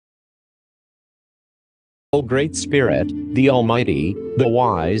O Great Spirit, the Almighty, the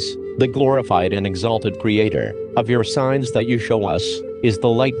wise, the glorified and exalted Creator, of your signs that you show us, is the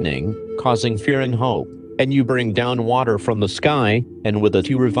lightning, causing fear and hope, and you bring down water from the sky, and with it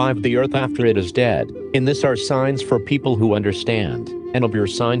you revive the earth after it is dead. In this are signs for people who understand, and of your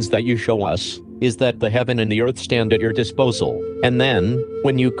signs that you show us, is that the heaven and the earth stand at your disposal. And then,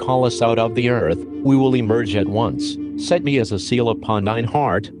 when you call us out of the earth, we will emerge at once. Set me as a seal upon thine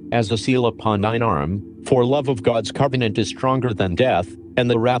heart, as a seal upon thine arm, for love of God's covenant is stronger than death, and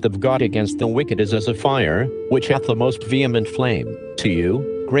the wrath of God against the wicked is as a fire, which hath the most vehement flame. To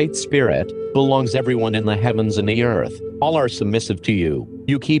you, Great Spirit, belongs everyone in the heavens and the earth. All are submissive to you.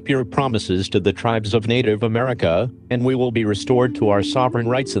 You keep your promises to the tribes of Native America, and we will be restored to our sovereign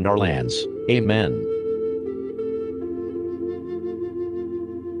rights in our lands. Amen.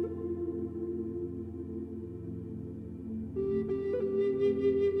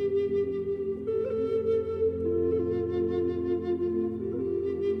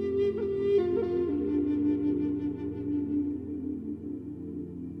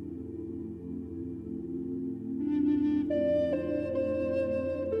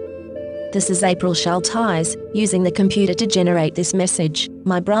 This is April Schulthies, using the computer to generate this message.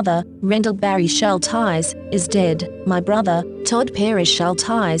 My brother, Rendell Barry Schulthies, is dead. My brother, Todd Perry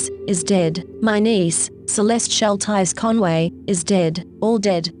Schulthies, is dead. My niece, Celeste Schulthies Conway, is dead. All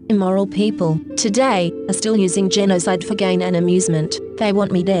dead, immoral people, today, are still using genocide for gain and amusement. They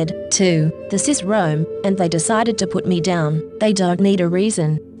want me dead, too. This is Rome, and they decided to put me down. They don't need a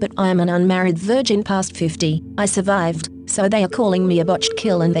reason, but I am an unmarried virgin past 50. I survived. So they are calling me a botched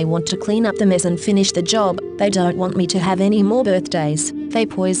kill and they want to clean up the mess and finish the job. They don't want me to have any more birthdays. They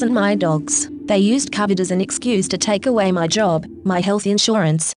poison my dogs. They used COVID as an excuse to take away my job, my health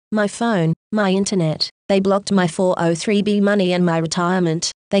insurance, my phone, my internet. They blocked my 403b money and my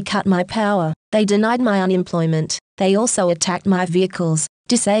retirement. They cut my power. They denied my unemployment. They also attacked my vehicles,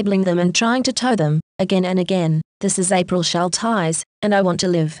 disabling them and trying to tow them, again and again. This is April Schulthies, and I want to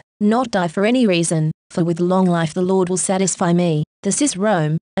live, not die for any reason, for with long life the Lord will satisfy me. This is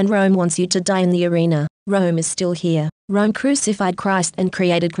Rome, and Rome wants you to die in the arena. Rome is still here. Rome crucified Christ and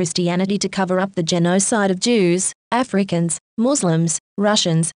created Christianity to cover up the genocide of Jews, Africans, Muslims,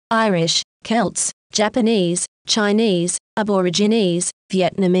 Russians, Irish, Celts, Japanese, Chinese, Aborigines,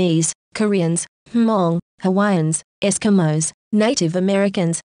 Vietnamese, Koreans, Hmong, Hawaiians, Eskimos, Native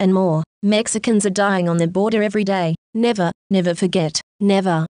Americans, and more. Mexicans are dying on the border every day. Never, never forget.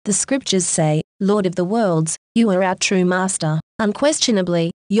 Never. The scriptures say, Lord of the worlds, you are our true master.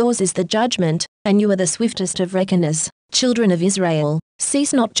 Unquestionably, yours is the judgment, and you are the swiftest of reckoners. Children of Israel,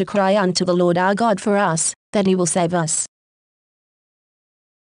 cease not to cry unto the Lord our God for us, that he will save us.